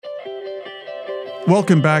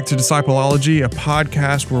Welcome back to Discipleology, a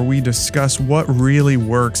podcast where we discuss what really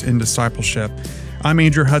works in discipleship. I'm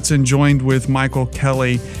Andrew Hudson, joined with Michael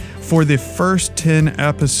Kelly. For the first 10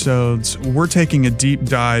 episodes, we're taking a deep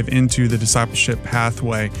dive into the discipleship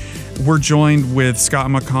pathway. We're joined with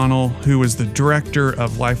Scott McConnell, who is the director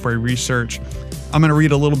of Lifeway Research. I'm going to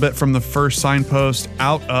read a little bit from the first signpost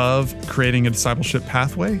out of Creating a Discipleship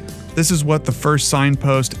Pathway. This is what the first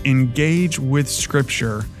signpost, Engage with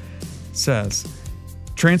Scripture, says.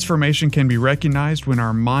 Transformation can be recognized when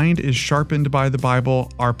our mind is sharpened by the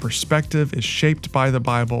Bible, our perspective is shaped by the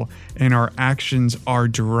Bible, and our actions are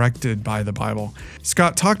directed by the Bible.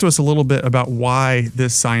 Scott, talk to us a little bit about why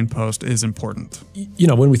this signpost is important. You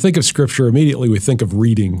know, when we think of Scripture, immediately we think of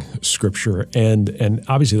reading Scripture, and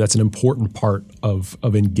obviously that's an important part of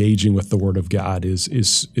engaging with the Word of God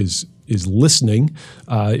is listening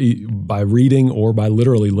by reading or by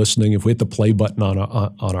literally listening. If we hit the play button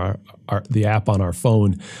on the app on our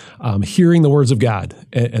phone, hearing the words of God,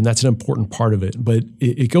 and that's an important part of it. But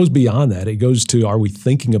it goes beyond that. It goes to, are we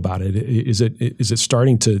thinking about it? Is it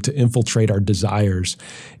starting to infiltrate our desires,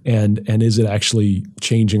 and is it actually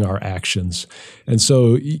changing our actions? And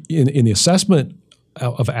so in the assessment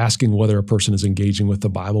of asking whether a person is engaging with the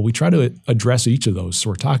Bible, we try to address each of those.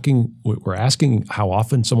 So we're asking how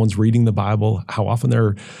often someone's reading the Bible, how often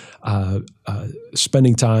they're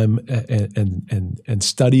spending time and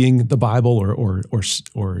studying the Bible,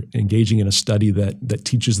 or engaging in a study that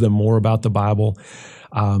teaches them more about the Bible,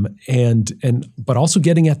 but also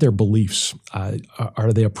getting at their beliefs.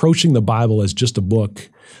 Are they approaching the Bible as just a book,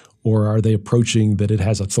 or are they approaching that it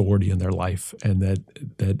has authority in their life, and that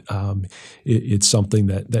it's something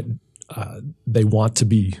that they want to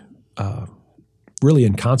be really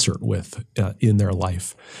in concert with in their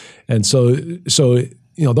life? And so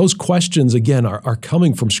you know, those questions again are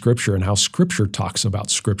coming from Scripture and how Scripture talks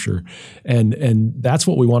about Scripture, and that's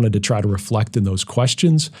what we wanted to try to reflect in those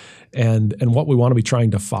questions, and what we want to be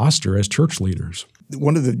trying to foster as church leaders.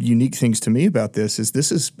 One of the unique things to me about this is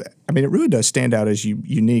it really does stand out as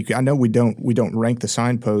unique. I know we don't rank the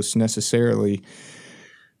signposts necessarily,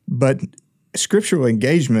 but scriptural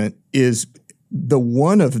engagement is the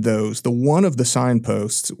one of the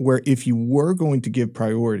signposts where if you were going to give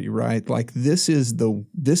priority, right? Like this is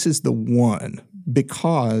the one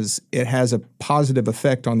because it has a positive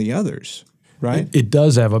effect on the others. Right. It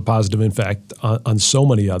does have a positive impact on so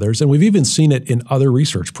many others. And we've even seen it in other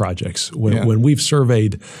research projects. When we've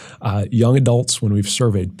surveyed young adults, when we've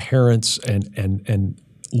surveyed parents and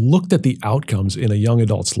looked at the outcomes in a young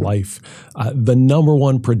adult's life, the number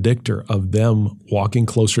one predictor of them walking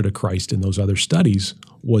closer to Christ in those other studies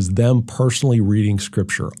was them personally reading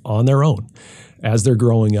Scripture on their own as they're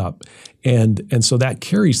growing up. And so that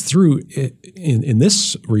carries through in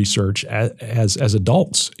this research as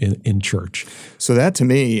adults in church. So that to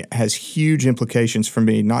me has huge implications for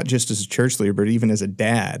me, not just as a church leader, but even as a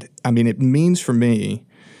dad. I mean, it means for me,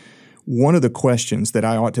 one of the questions that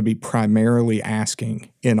I ought to be primarily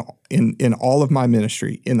asking in all of my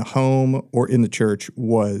ministry, in the home or in the church,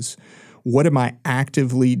 was, what am I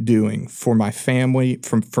actively doing for my family,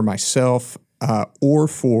 for myself, or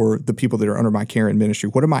for the people that are under my care and ministry?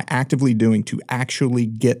 What am I actively doing to actually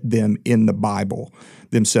get them in the Bible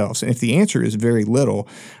themselves? And if the answer is very little,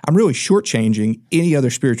 I'm really shortchanging any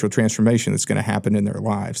other spiritual transformation that's going to happen in their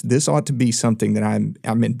lives. This ought to be something that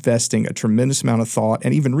I'm investing a tremendous amount of thought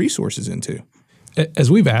and even resources into.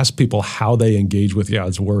 As we've asked people how they engage with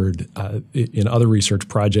God's Word in other research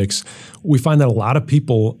projects, we find that a lot of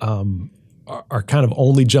people are kind of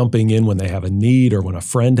only jumping in when they have a need, or when a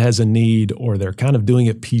friend has a need, or they're kind of doing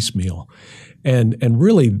it piecemeal. And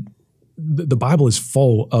really, the Bible is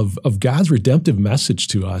full of God's redemptive message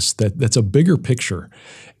to us that's a bigger picture.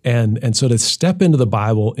 And so to step into the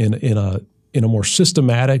Bible in a more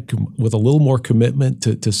systematic, with a little more commitment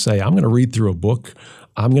to say, I'm going to read through a book,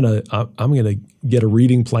 I'm gonna get a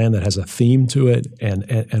reading plan that has a theme to it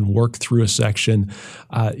and work through a section.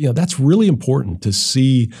 That's really important to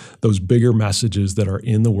see those bigger messages that are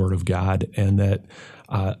in the Word of God, and that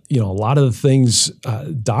a lot of the things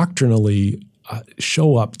doctrinally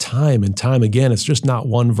show up time and time again. It's just not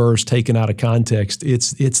one verse taken out of context.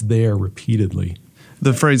 It's there repeatedly.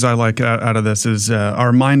 The phrase I like out of this is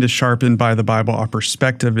our mind is sharpened by the Bible, our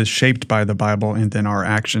perspective is shaped by the Bible, and then our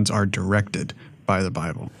actions are directed by the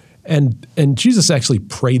Bible. And Jesus actually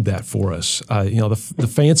prayed that for us.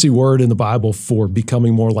 The fancy word in the Bible for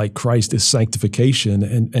becoming more like Christ is sanctification.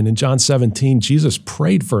 And in John 17, Jesus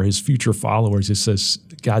prayed for his future followers. He says,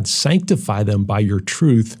 God, sanctify them by your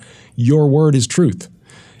truth. Your word is truth.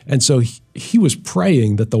 And so he was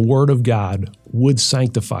praying that the Word of God would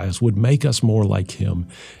sanctify us, would make us more like Him.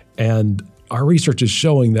 And our research is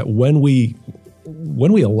showing that when we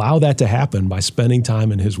allow that to happen by spending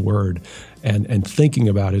time in His Word and thinking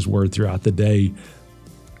about His Word throughout the day,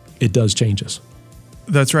 it does change us.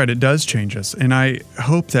 That's right. It does change us. And I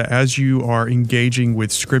hope that as you are engaging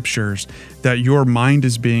with scriptures, that your mind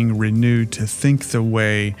is being renewed to think the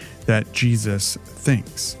way that Jesus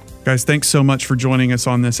thinks. Guys, thanks so much for joining us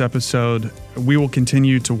on this episode. We will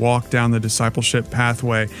continue to walk down the discipleship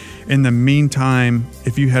pathway. In the meantime,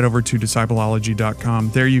 if you head over to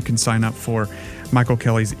discipleology.com, there you can sign up for Michael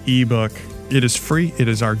Kelly's ebook. It is free. It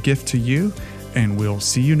is our gift to you, and we'll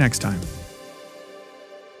see you next time.